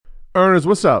Earners,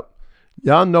 what's up?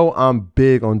 Y'all know I'm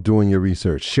big on doing your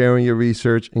research, sharing your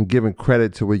research, and giving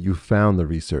credit to where you found the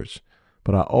research.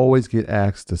 But I always get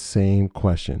asked the same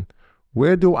question.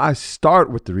 Where do I start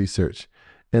with the research?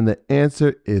 And the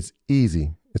answer is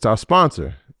easy. It's our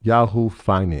sponsor, Yahoo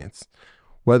Finance.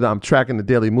 Whether I'm tracking the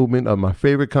daily movement of my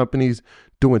favorite companies,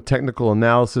 doing technical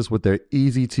analysis with their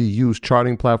easy-to-use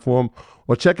charting platform,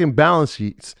 or checking balance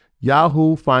sheets,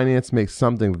 Yahoo Finance makes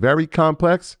something very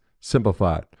complex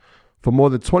simplified. For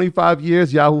more than 25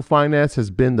 years, Yahoo Finance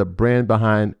has been the brand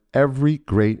behind every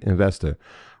great investor.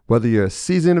 Whether you're a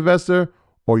seasoned investor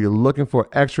or you're looking for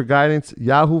extra guidance,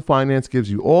 Yahoo Finance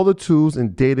gives you all the tools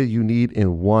and data you need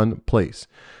in one place.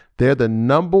 They're the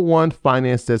 #1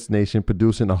 finance destination,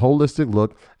 producing a holistic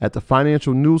look at the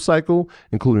financial news cycle,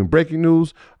 including breaking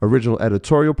news, original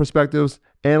editorial perspectives,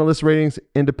 analyst ratings,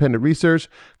 independent research,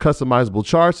 customizable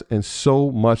charts, and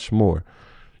so much more.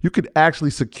 You could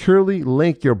actually securely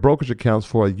link your brokerage accounts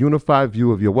for a unified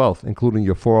view of your wealth, including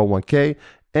your 401k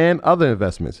and other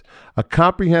investments. A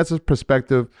comprehensive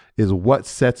perspective is what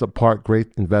sets apart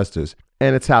great investors,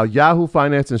 and it's how Yahoo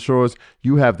Finance ensures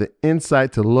you have the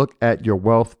insight to look at your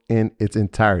wealth in its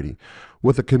entirety.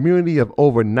 With a community of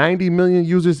over 90 million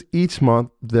users each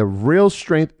month, the real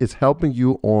strength is helping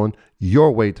you on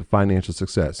your way to financial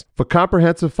success. For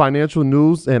comprehensive financial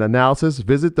news and analysis,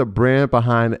 visit the brand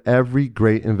behind every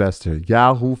great investor,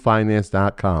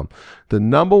 yahoofinance.com. The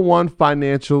 #1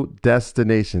 financial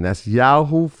destination. That's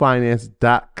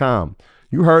yahoofinance.com.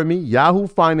 You heard me,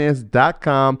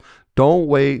 yahoofinance.com. Don't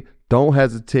wait. Don't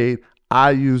hesitate.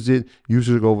 I use it. You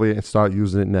should go over there and start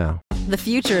using it now. The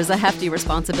future is a hefty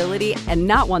responsibility and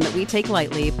not one that we take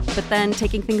lightly. But then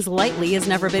taking things lightly has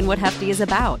never been what Hefty is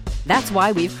about. That's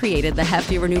why we've created the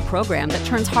Hefty Renew program that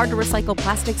turns hard-to-recycle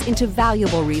plastics into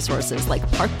valuable resources like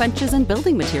park benches and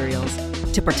building materials.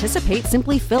 To participate,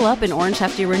 simply fill up an orange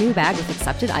Hefty Renew bag with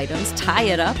accepted items, tie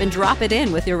it up, and drop it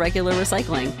in with your regular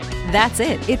recycling. That's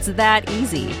it. It's that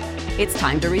easy. It's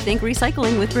time to rethink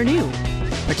recycling with Renew.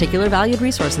 Particular valued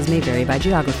resources may vary by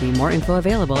geography. More info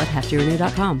available at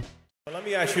heftyrenew.com. Let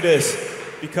me ask you this,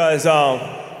 because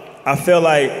I feel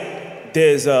like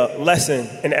there's a lesson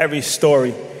in every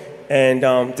story, and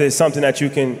there's something that you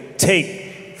can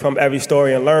take from every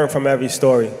story and learn from every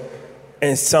story.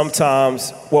 And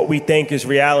sometimes what we think is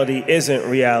reality isn't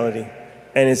reality.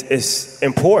 And it's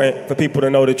important for people to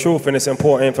know the truth, and it's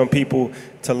important for people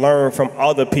to learn from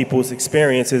other people's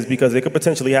experiences, because it could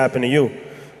potentially happen to you.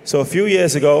 So a few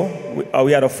years ago,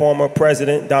 we had a former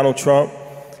president, Donald Trump,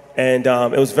 and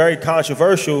it was very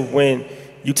controversial when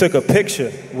you took a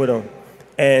picture with him.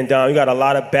 And you got a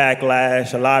lot of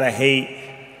backlash, a lot of hate,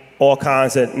 all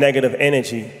kinds of negative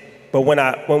energy. But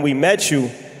when we met you,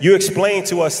 you explained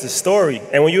to us the story.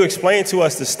 And when you explained to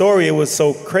us the story, it was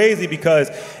so crazy,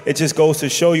 because it just goes to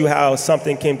show you how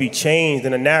something can be changed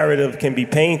and a narrative can be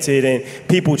painted, and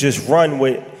people just run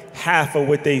with half of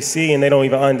what they see and they don't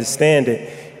even understand it.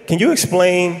 Can you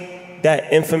explain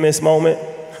that infamous moment?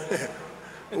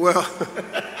 Well,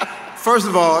 first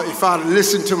of all, if I'd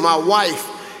listened to my wife,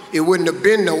 it wouldn't have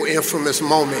been no infamous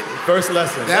moment. First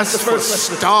lesson. That's the first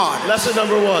lesson. Start. Lesson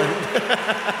 #1.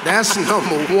 That's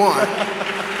 #1.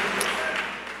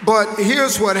 But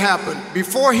here's what happened.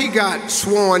 Before he got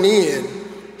sworn in,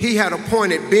 he had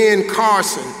appointed Ben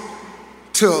Carson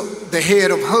to the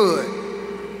head of HUD.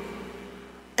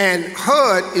 And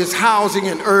HUD is Housing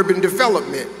and Urban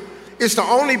Development. It's the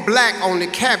only black on the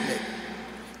cabinet.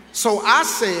 So I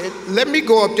said, let me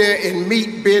go up there and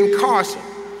meet Ben Carson.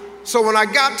 So when I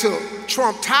got to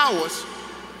Trump Towers,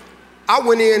 I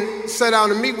went in, sat down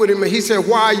to meet with him, and he said,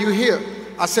 why are you here?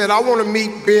 I said, I want to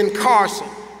meet Ben Carson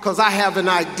because I have an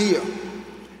idea.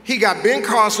 He got Ben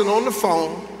Carson on the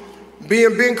phone. Me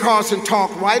and Ben Carson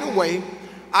talked right away.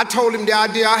 I told him the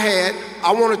idea I had.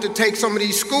 I wanted to take some of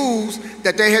these schools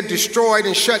that they had destroyed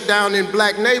and shut down in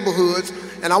black neighborhoods,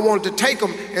 and I wanted to take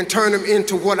them and turn them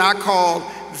into what I call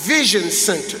vision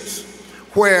centers,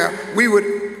 where we would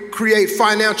create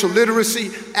financial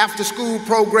literacy, after school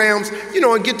programs,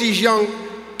 and get these young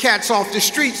cats off the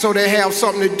street so they have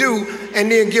something to do,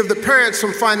 and then give the parents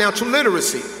some financial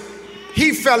literacy.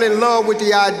 He fell in love with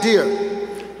the idea.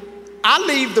 I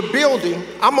leave the building,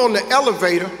 I'm on the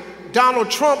elevator, Donald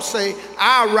Trump say,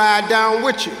 I'll ride down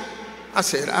with you. I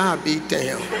said, I'll be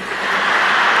damned.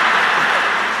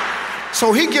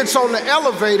 So he gets on the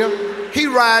elevator, he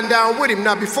riding down with him.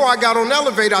 Now, before I got on the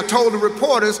elevator, I told the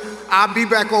reporters, I'll be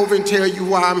back over and tell you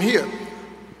why I'm here.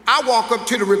 I walk up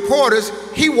to the reporters,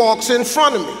 he walks in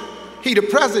front of me. He the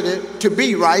president to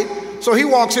be, right? So he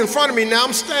walks in front of me, now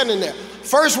I'm standing there.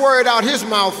 First word out his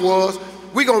mouth was,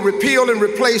 we're gonna repeal and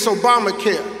replace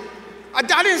Obamacare.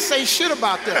 I didn't say shit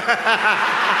about that.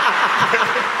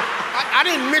 I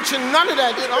didn't mention none of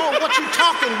that. Oh, what you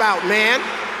talking about, man?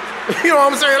 You know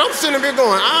what I'm saying? I'm sitting there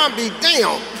going, I'll be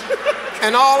damned.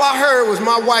 And all I heard was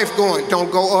my wife going,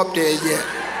 don't go up there yet.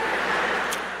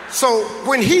 So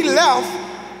when he left,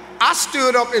 I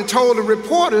stood up and told the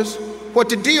reporters what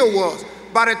the deal was.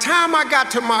 By the time I got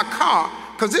to my car,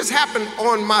 because this happened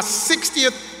on my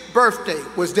 60th birthday,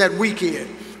 was that weekend.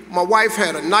 My wife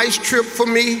had a nice trip for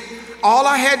me. All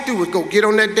I had to do was go get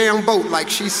on that damn boat, like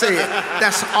she said.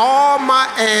 That's all my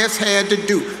ass had to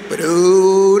do. But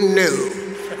oh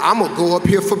no, I'm gonna go up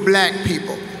here for black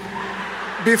people.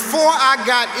 Before I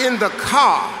got in the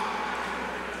car,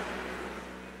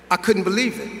 I couldn't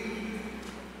believe it.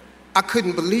 I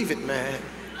couldn't believe it, man.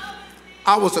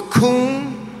 I was a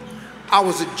coon, I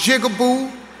was a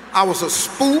jigaboo, I was a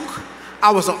spook,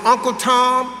 I was an Uncle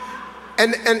Tom,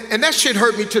 and that shit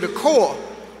hurt me to the core,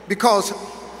 because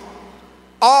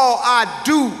all I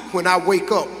do when I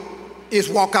wake up is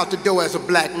walk out the door as a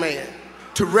black man,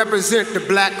 to represent the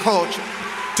black culture,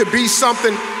 to be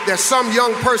something that some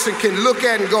young person can look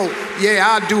at and go, yeah,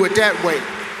 I'll do it that way.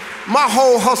 My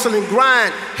whole hustle and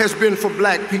grind has been for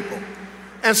black people.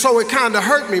 And so it kind of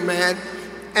hurt me, man.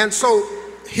 And so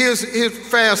here's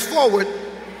fast forward.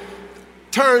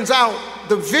 Turns out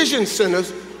the Vision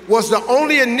Centers was the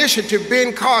only initiative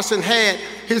Ben Carson had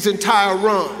his entire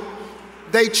run.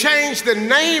 They changed the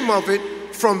name of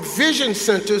it from Vision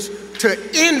Centers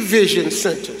to Envision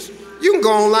Centers. You can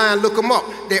go online and look them up.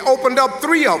 They opened up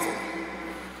 3 of them.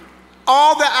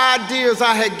 All the ideas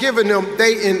I had given them,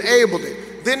 they enabled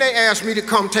it. Then they asked me to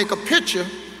come take a picture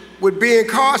with Ben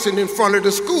Carson in front of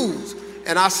the schools.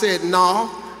 And I said, nah,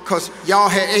 because y'all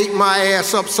had ate my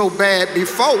ass up so bad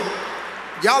before.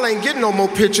 Y'all ain't getting no more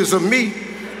pictures of me.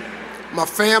 My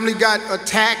family got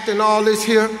attacked and all this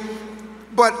here.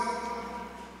 But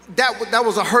that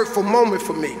was a hurtful moment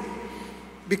for me,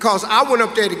 because I went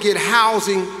up there to get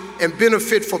housing and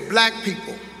benefit for black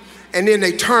people, and then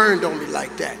they turned on me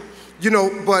like that. You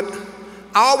know, but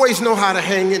I always know how to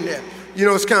hang in there. You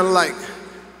know, it's kind of like,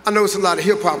 I know it's a lot of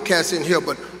hip hop cats in here,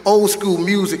 but old school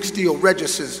music still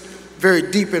registers very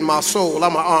deep in my soul.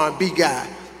 I'm an R&B guy.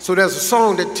 So there's a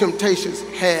song that Temptations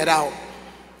had out,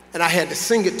 and I had to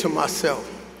sing it to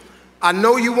myself. I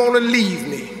know you want to leave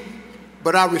me,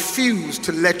 but I refuse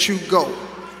to let you go.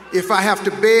 If I have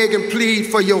to beg and plead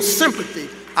for your sympathy,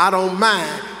 I don't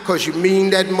mind, because you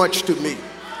mean that much to me.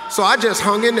 So I just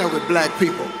hung in there with black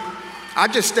people. I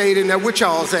just stayed in there with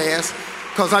y'all's ass,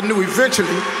 because I knew eventually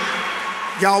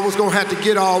y'all was gonna have to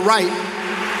get all right.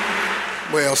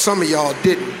 Well, some of y'all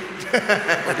didn't,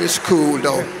 but it's cool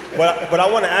though. But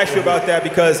I want to ask you about that,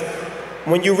 because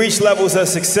when you reach levels of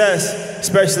success,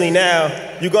 especially now,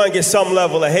 you're gonna get some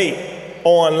level of hate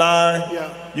online.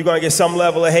 Yeah. You're gonna get some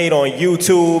level of hate on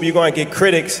YouTube. You're gonna get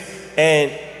critics,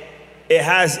 and it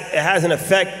has an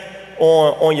effect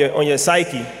on your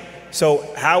psyche. So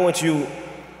how would you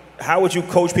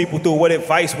coach people through? What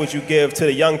advice would you give to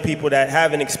the young people that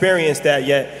haven't experienced that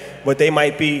yet, but they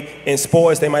might be in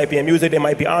sports, they might be in music, they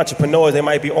might be entrepreneurs, they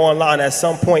might be online at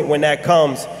some point when that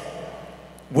comes?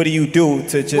 What do you do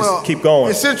to just keep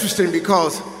going? It's interesting,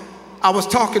 because I was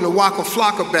talking to Waka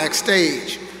Flocka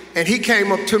backstage, and he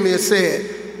came up to me and said,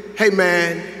 hey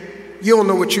man, you don't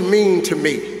know what you mean to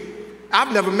me.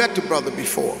 I've never met the brother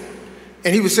before.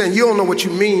 And he was saying, you don't know what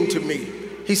you mean to me.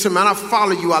 He said, man, I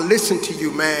follow you, I listen to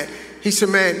you, man. He said,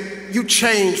 man, you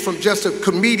changed from just a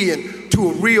comedian to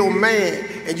a real man,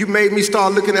 and you made me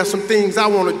start looking at some things I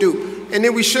want to do. And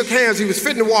then we shook hands. He was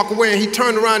fitting to walk away, and he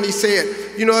turned around and he said,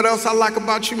 you know what else I like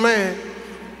about you, man?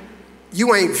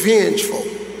 You ain't vengeful.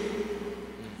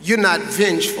 You're not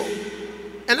vengeful.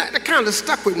 And that kind of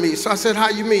stuck with me. So I said, how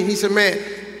you mean? He said, man,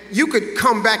 you could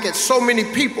come back at so many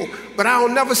people, but I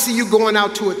don't never see you going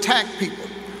out to attack people.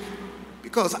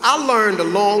 Because I learned a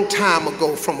long time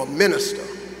ago from a minister.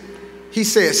 He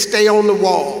said, stay on the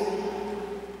wall.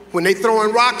 When they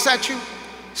throwing rocks at you,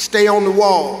 stay on the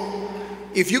wall.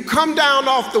 If you come down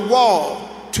off the wall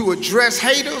to address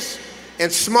haters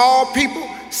and small people,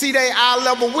 see they eye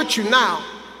level with you now.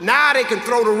 Now they can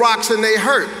throw the rocks and they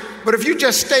hurt. But if you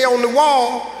just stay on the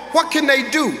wall, what can they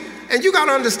do? And you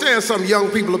gotta understand some young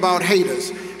people about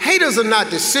haters. Haters are not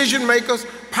decision makers,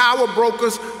 power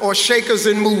brokers, or shakers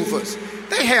and movers.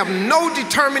 They have no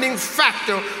determining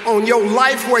factor on your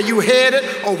life, where you headed,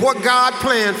 or what God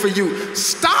planned for you.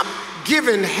 Stop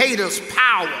giving haters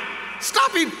power.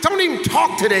 Don't even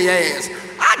talk to their ass.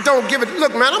 I don't give it,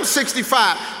 look man, I'm 65.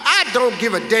 I don't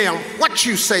give a damn what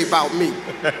you say about me.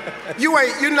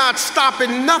 You're not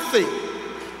stopping nothing.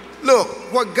 Look,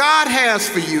 what God has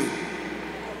for you,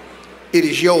 it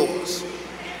is yours.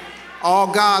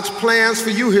 All God's plans for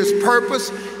you, his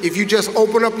purpose, if you just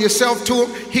open up yourself to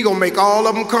him, he gonna make all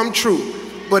of them come true.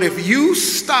 But if you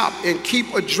stop and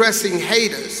keep addressing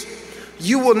haters,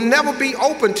 you will never be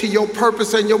open to your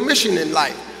purpose and your mission in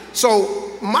life.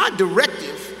 So my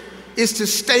directive is to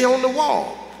stay on the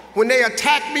wall. When they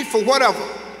attack me for whatever,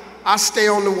 I stay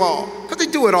on the wall. Because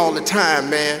they do it all the time,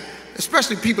 man.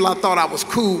 Especially people I thought I was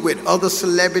cool with, other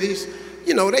celebrities.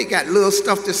 You know, they got little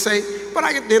stuff to say.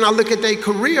 But then I look at their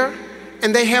career,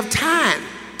 and they have time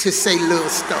to say little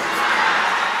stuff.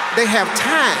 They have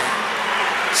time.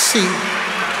 See,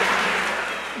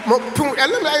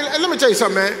 let me tell you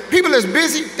something, man. People that's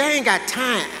busy, they ain't got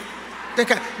time.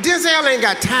 Denzel ain't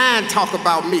got time to talk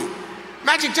about me.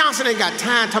 Magic Johnson ain't got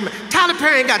time to talk about me. Tyler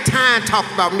Perry ain't got time to talk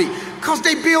about me. Because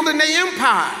they building their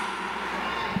empire.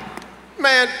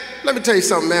 Man, let me tell you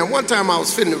something, man. One time I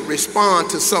was finna respond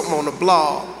to something on the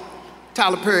blog.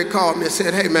 Tyler Perry called me and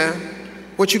said, hey, man,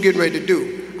 what you getting ready to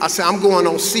do? I said, I'm going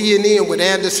on CNN with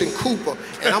Anderson Cooper,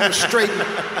 and I'm gonna straighten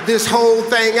this whole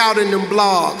thing out in them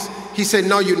blogs. He said,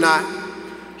 no, you're not.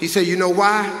 He said, you know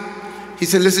why? He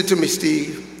said, listen to me,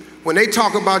 Steve. When they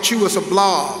talk about you, it's a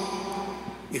blog.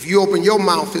 If you open your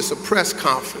mouth, it's a press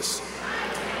conference.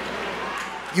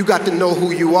 You got to know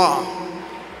who you are.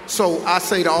 So I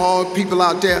say to all people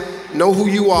out there, know who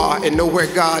you are and know where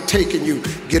God taking you.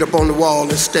 Get up on the wall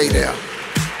and stay there.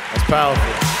 That's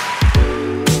powerful.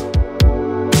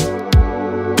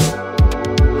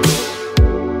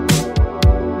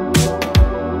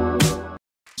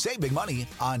 Save big money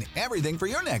on everything for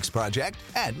your next project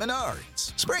at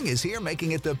Menards. Spring is here,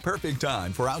 making it the perfect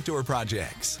time for outdoor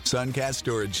projects. Suncast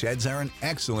storage sheds are an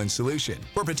excellent solution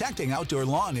for protecting outdoor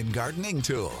lawn and gardening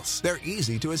tools. They're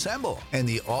easy to assemble, and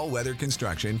the all-weather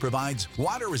construction provides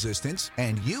water resistance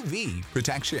and UV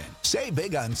protection. Save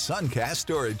big on Suncast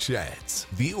storage sheds.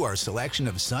 View our selection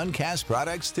of Suncast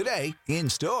products today in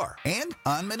store and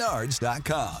on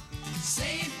Menards.com.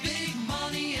 Save